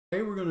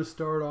Today we're going to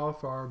start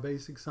off our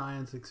basic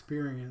science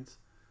experience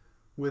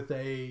with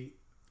a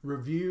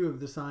review of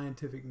the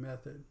scientific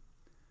method.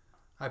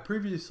 I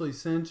previously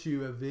sent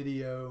you a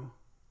video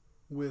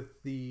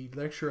with the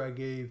lecture I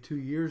gave 2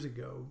 years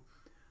ago.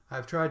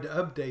 I've tried to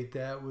update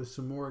that with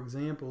some more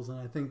examples, and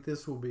I think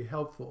this will be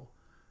helpful.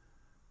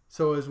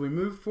 So as we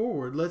move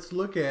forward, let's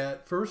look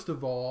at, first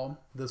of all,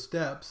 the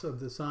steps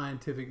of the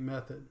scientific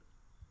method.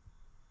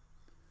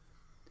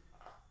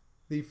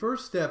 The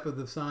first step of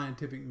the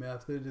scientific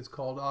method is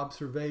called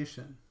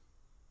observation.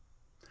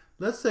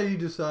 Let's say you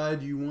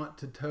decide you want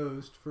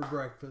toast for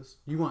breakfast,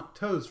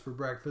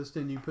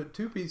 and you put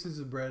 2 pieces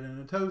of bread in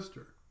a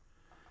toaster.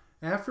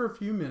 After a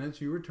few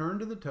minutes, you return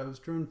to the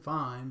toaster and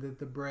find that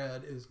the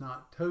bread is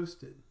not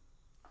toasted.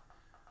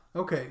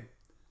 Okay,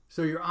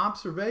 so your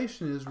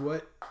observation is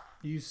what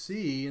you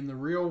see in the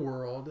real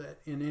world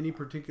in any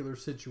particular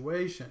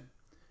situation.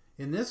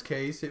 In this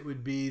case, it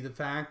would be the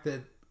fact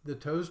that the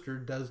toaster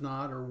does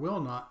not or will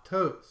not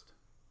toast.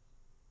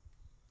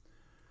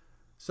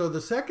 So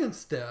the second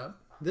step,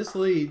 this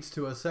leads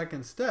to a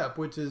second step,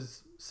 which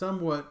is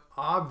somewhat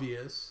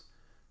obvious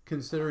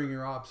considering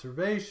your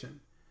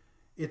observation.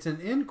 It's an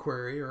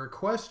inquiry or a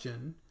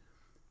question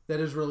that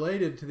is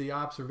related to the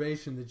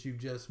observation that you've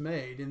just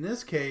made. In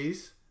this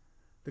case,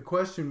 the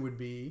question would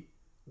be,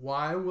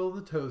 why will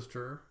the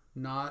toaster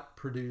not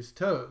produce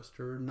toast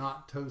or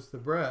not toast the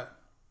bread?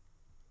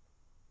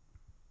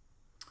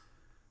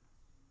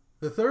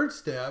 The third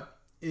step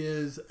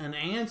is an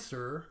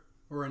answer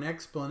or an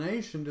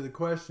explanation to the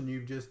question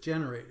you've just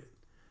generated.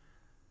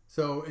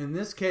 So in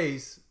this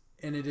case,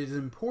 and it is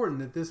important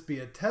that this be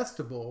a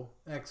testable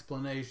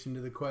explanation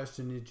to the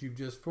question that you've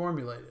just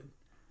formulated.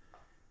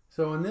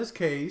 So in this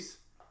case,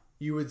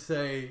 you would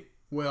say,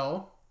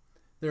 well,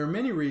 there are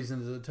many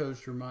reasons a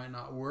toaster might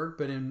not work,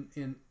 but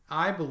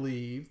I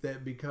believe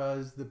that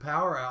because the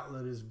power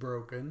outlet is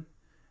broken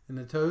and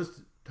the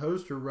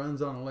toaster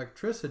runs on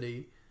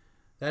electricity,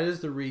 that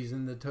is the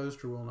reason the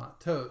toaster will not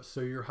toast.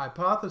 So your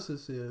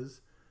hypothesis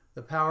is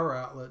the power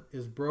outlet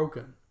is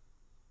broken.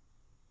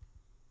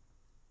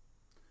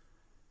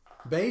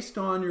 Based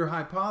on your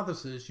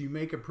hypothesis, you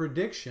make a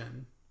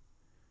prediction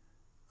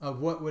of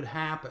what would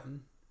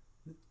happen.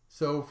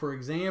 So for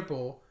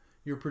example,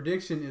 your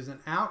prediction is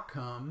an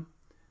outcome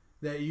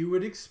that you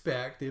would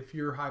expect if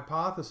your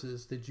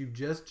hypothesis that you've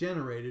just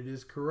generated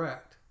is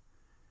correct.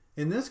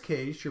 In this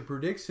case, your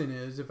prediction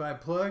is if I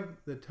plug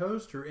the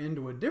toaster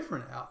into a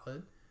different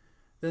outlet,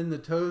 then the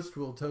toaster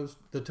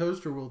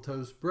will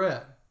toast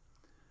bread.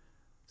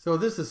 So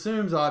this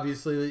assumes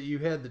obviously that you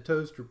had the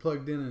toaster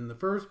plugged in the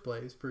first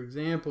place. For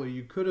example,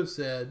 you could have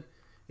said,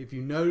 if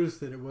you noticed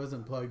that it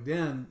wasn't plugged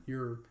in,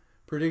 your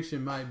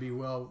prediction might be,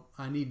 well,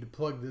 I need to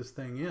plug this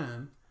thing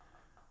in.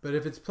 But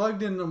if it's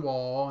plugged in the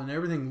wall and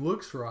everything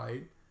looks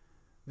right,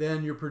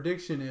 then your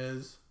prediction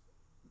is,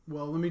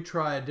 well, let me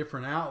try a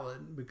different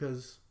outlet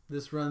because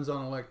this runs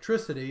on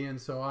electricity,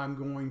 and so I'm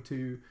going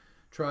to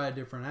try a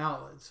different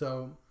outlet.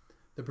 So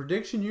the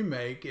prediction you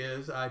make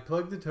is I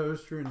plug the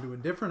toaster into a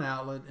different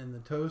outlet and the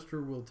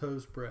toaster will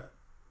toast bread.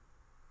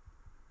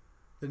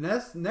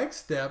 The next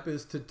step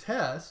is to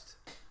test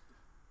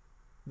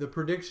the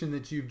prediction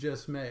that you've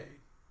just made.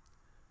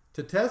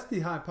 To test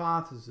the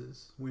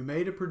hypothesis, we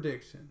made a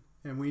prediction,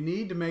 and we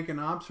need to make an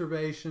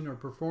observation or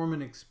perform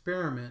an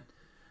experiment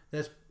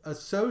that's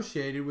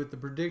associated with the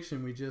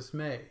prediction we just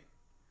made.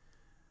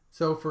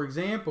 So for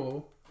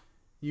example,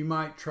 you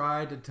might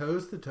try to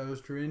toast the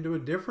toaster into a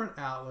different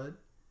outlet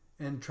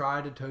and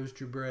try to toast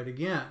your bread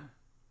again.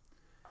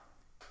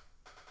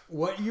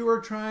 What you are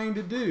trying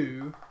to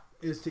do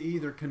is to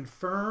either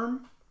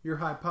confirm your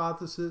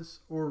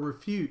hypothesis or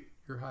refute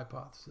your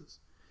hypothesis.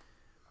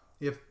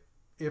 If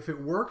it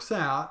works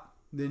out,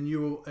 then you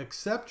will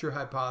accept your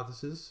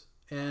hypothesis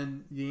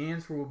and the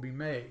answer will be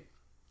made.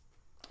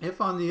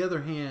 If, on the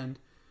other hand,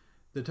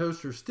 the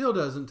toaster still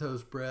doesn't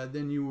toast bread,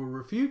 then you will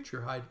refute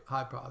your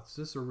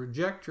hypothesis or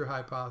reject your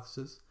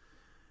hypothesis,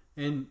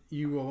 and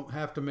you will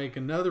have to make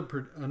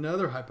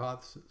another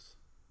hypothesis.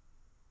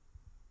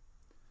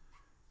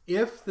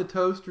 If the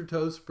toaster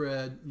toasts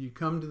bread, you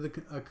come to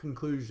a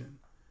conclusion.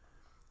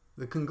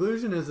 The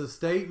conclusion is a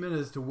statement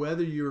as to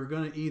whether you are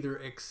going to either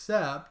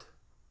accept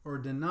or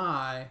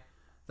deny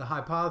the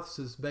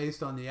hypothesis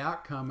based on the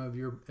outcome of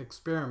your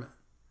experiment.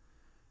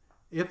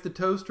 If the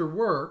toaster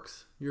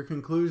works, your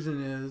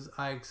conclusion is,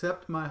 I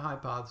accept my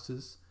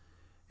hypothesis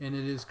and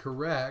it is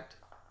correct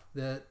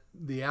that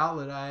the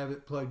outlet I have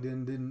it plugged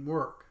in didn't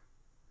work.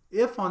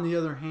 If, on the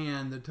other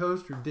hand, the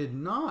toaster did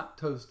not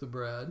toast the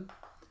bread,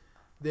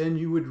 then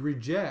you would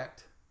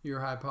reject your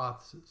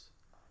hypothesis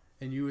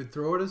and you would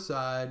throw it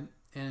aside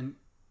and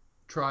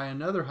try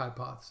another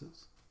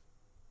hypothesis.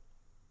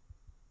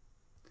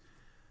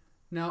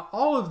 Now,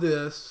 all of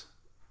this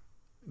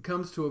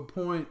comes to a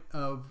point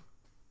of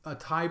a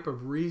type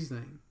of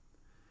reasoning.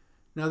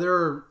 Now,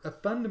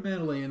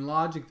 fundamentally in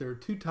logic, there are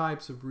 2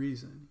 types of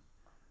reasoning: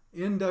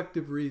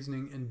 inductive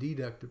reasoning and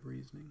deductive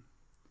reasoning.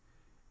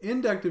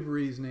 Inductive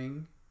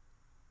reasoning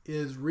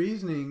is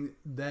reasoning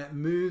that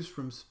moves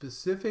from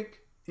specific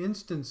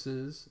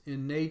instances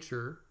in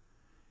nature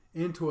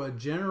into a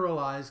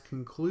generalized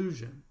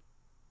conclusion.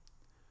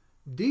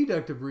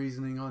 Deductive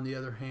reasoning, on the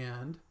other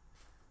hand,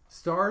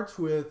 starts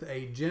with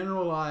a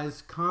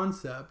generalized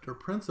concept or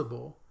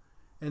principle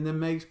and then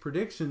makes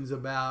predictions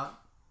about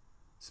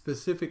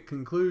specific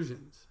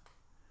conclusions.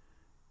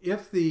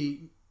 If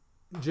the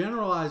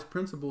generalized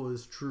principle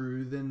is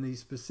true, then the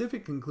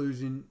specific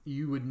conclusion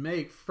you would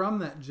make from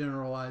that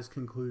generalized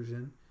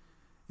conclusion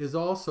is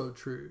also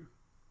true.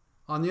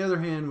 On the other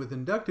hand, with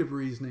inductive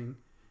reasoning,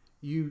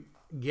 you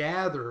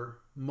gather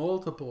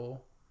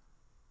multiple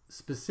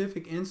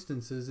specific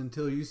instances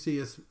until you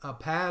see a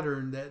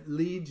pattern that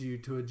leads you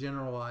to a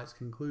generalized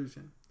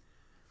conclusion.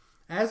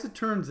 As it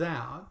turns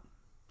out,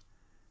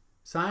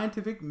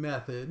 scientific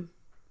method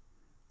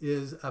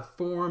is a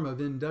form of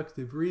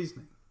inductive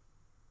reasoning.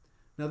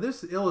 Now,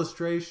 this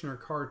illustration or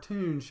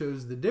cartoon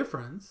shows the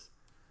difference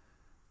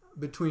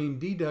between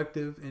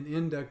deductive and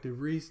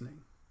inductive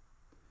reasoning.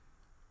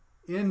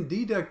 In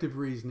deductive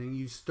reasoning,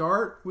 you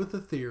start with a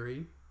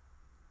theory.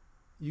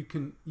 You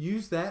can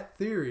use that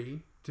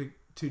theory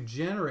to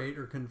generate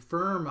or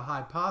confirm a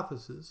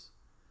hypothesis,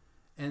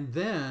 and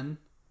then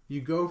you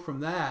go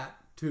from that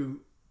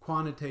to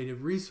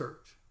quantitative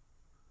research.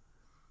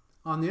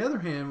 On the other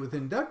hand, with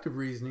inductive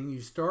reasoning, you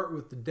start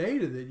with the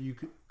data that you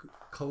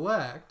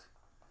collect,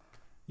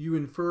 you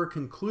infer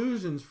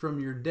conclusions from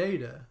your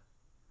data,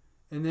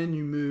 and then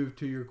you move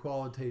to your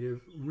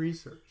qualitative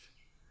research.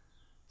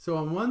 So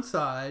on one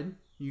side,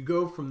 you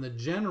go from the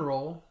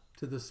general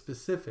to the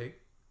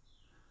specific.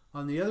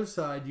 On the other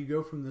side, you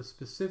go from the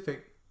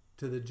specific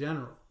to the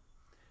general.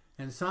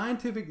 And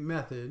scientific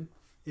method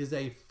is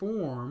a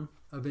form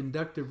of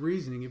inductive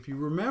reasoning. If you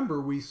remember,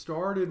 we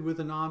started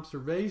with an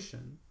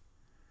observation.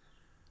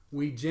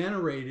 We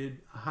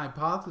generated a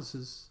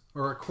hypothesis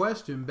or a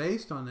question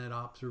based on that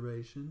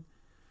observation.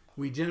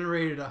 We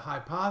generated a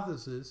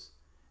hypothesis,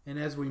 and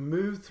as we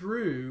move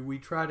through, we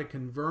try to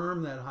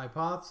confirm that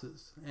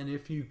hypothesis. And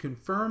if you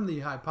confirm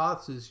the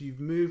hypothesis, you've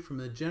moved from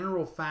the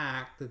general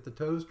fact that the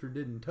toaster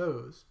didn't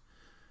toast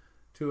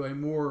to a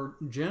more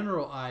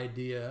general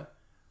idea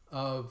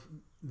of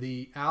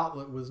the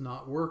outlet was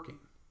not working.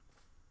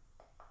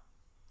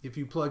 If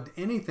you plugged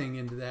anything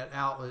into that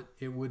outlet,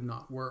 it would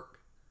not work.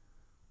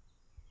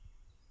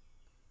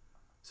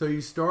 So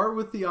you start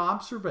with the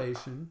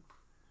observation.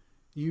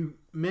 You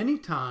many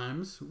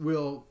times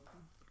will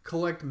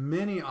collect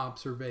many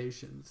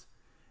observations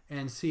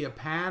and see a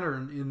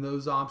pattern in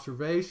those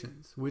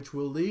observations, which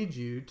will lead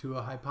you to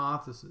a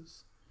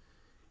hypothesis.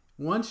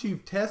 Once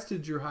you've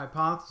tested your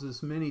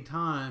hypothesis many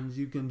times,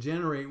 you can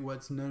generate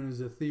what's known as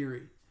a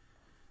theory,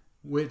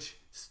 which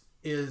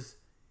is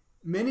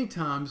many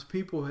times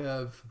people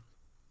have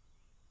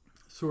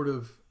sort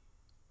of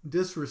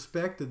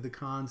disrespected the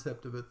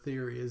concept of a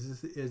theory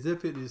as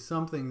if it is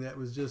something that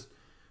was just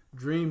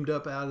dreamed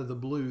up out of the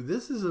blue.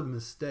 This is a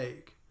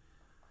mistake.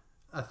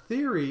 A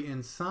theory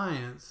in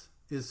science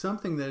is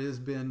something that has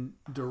been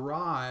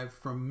derived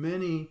from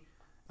many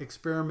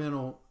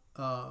experimental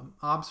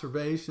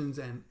observations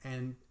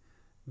and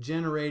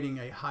generating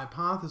a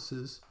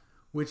hypothesis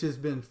which has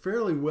been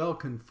fairly well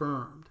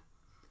confirmed.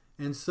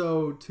 And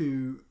so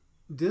to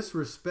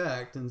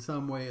disrespect in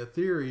some way a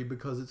theory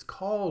because it's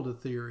called a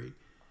theory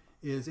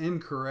is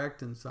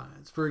incorrect in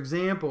science. For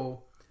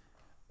example,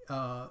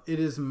 it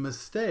is a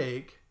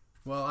mistake.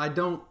 Well, I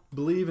don't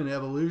believe in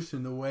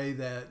evolution the way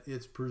that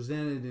it's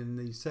presented in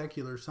the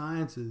secular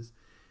sciences.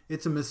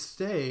 It's a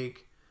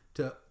mistake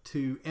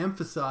to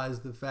emphasize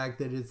the fact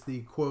that it's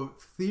the,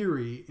 quote,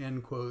 theory,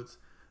 end quotes,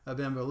 of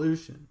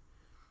evolution.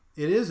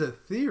 It is a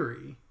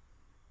theory,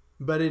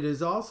 but it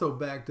is also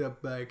backed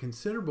up by a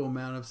considerable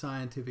amount of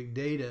scientific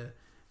data.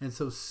 And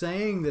so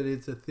saying that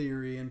it's a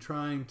theory and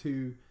trying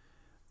to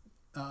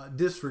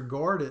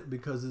disregard it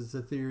because it's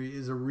a theory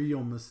is a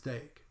real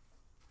mistake.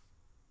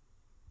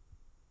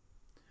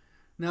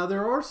 Now,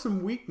 there are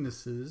some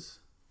weaknesses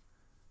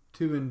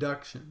to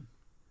induction.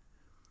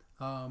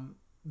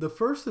 The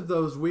first of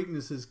those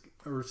weaknesses,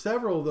 or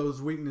several of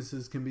those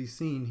weaknesses, can be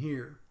seen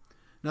here.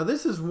 Now,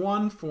 this is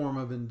one form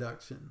of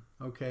induction,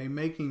 okay,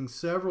 making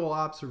several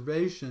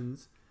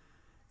observations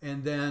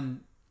and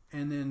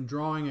then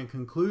drawing a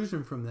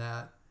conclusion from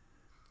that.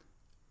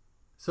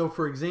 So,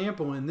 for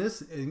example, in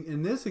this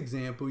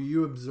example,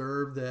 you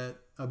observed that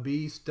a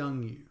bee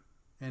stung you,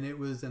 and it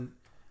was an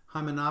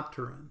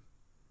hymenopteron.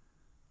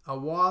 A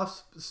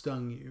wasp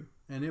stung you,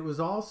 and it was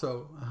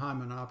also a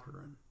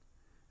hymenopteron.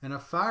 And a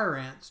fire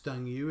ant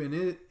stung you, and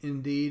it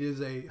indeed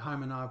is a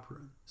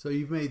hymenopteron. So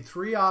you've made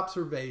 3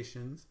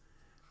 observations,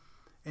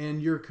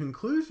 and your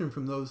conclusion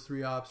from those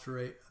 3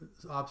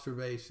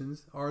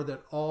 observations are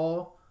that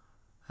all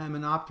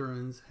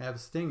hymenopterans have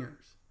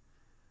stingers.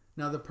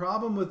 Now, the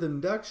problem with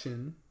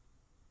induction,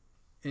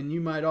 and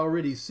you might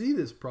already see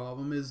this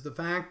problem, is the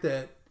fact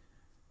that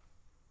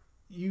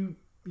you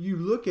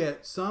look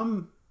at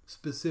some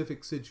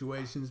specific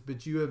situations,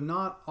 but you have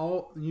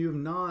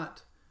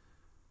not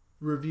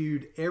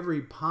reviewed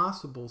every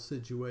possible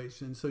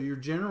situation. So your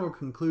general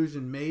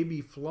conclusion may be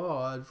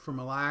flawed from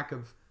a lack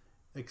of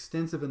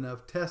extensive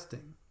enough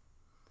testing.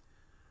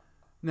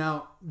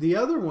 Now, the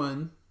other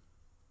one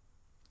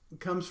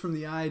comes from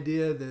the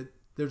idea that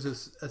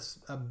there's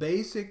a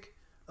basic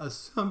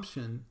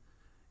assumption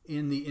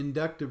in the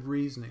inductive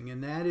reasoning,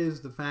 and that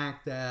is the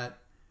fact that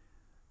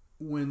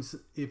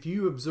if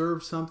you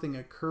observe something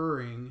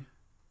occurring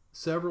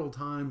several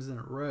times in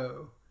a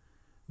row,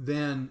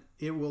 then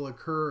it will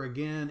occur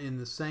again in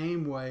the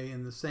same way,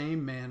 in the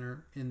same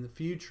manner in the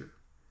future.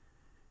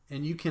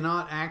 And you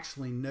cannot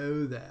actually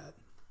know that.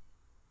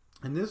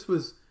 And this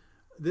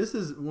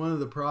is one of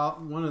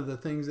the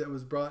things that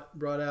was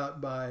brought out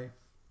by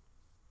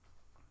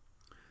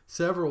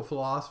several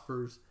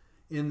philosophers,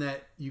 in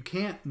that you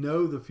can't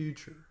know the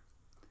future,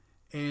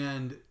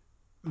 and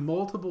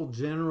multiple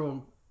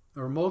general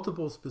or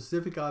multiple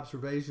specific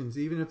observations,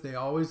 even if they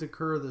always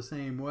occur the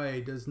same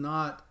way, does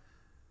not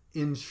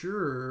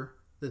ensure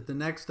that the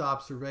next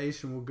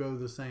observation will go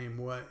the same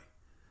way.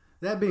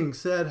 That being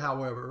said,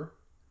 however,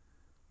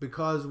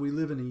 because we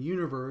live in a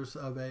universe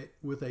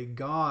with a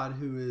God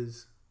who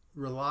is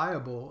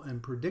reliable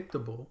and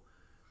predictable,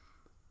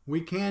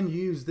 we can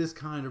use this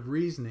kind of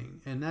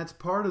reasoning, and that's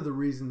part of the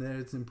reason that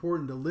it's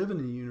important to live in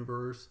a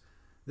universe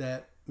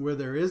where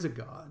there is a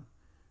God,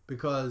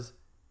 because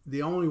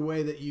the only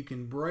way that you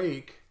can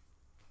break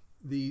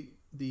the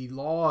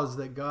laws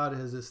that God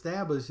has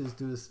established is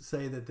to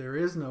say that there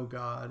is no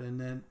God, and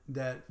then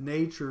that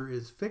nature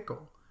is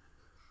fickle.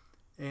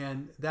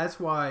 And that's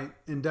why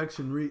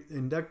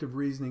inductive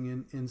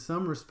reasoning in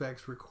some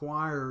respects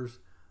requires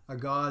a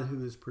God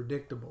who is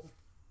predictable.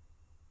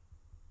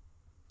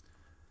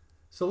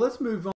 So let's move on.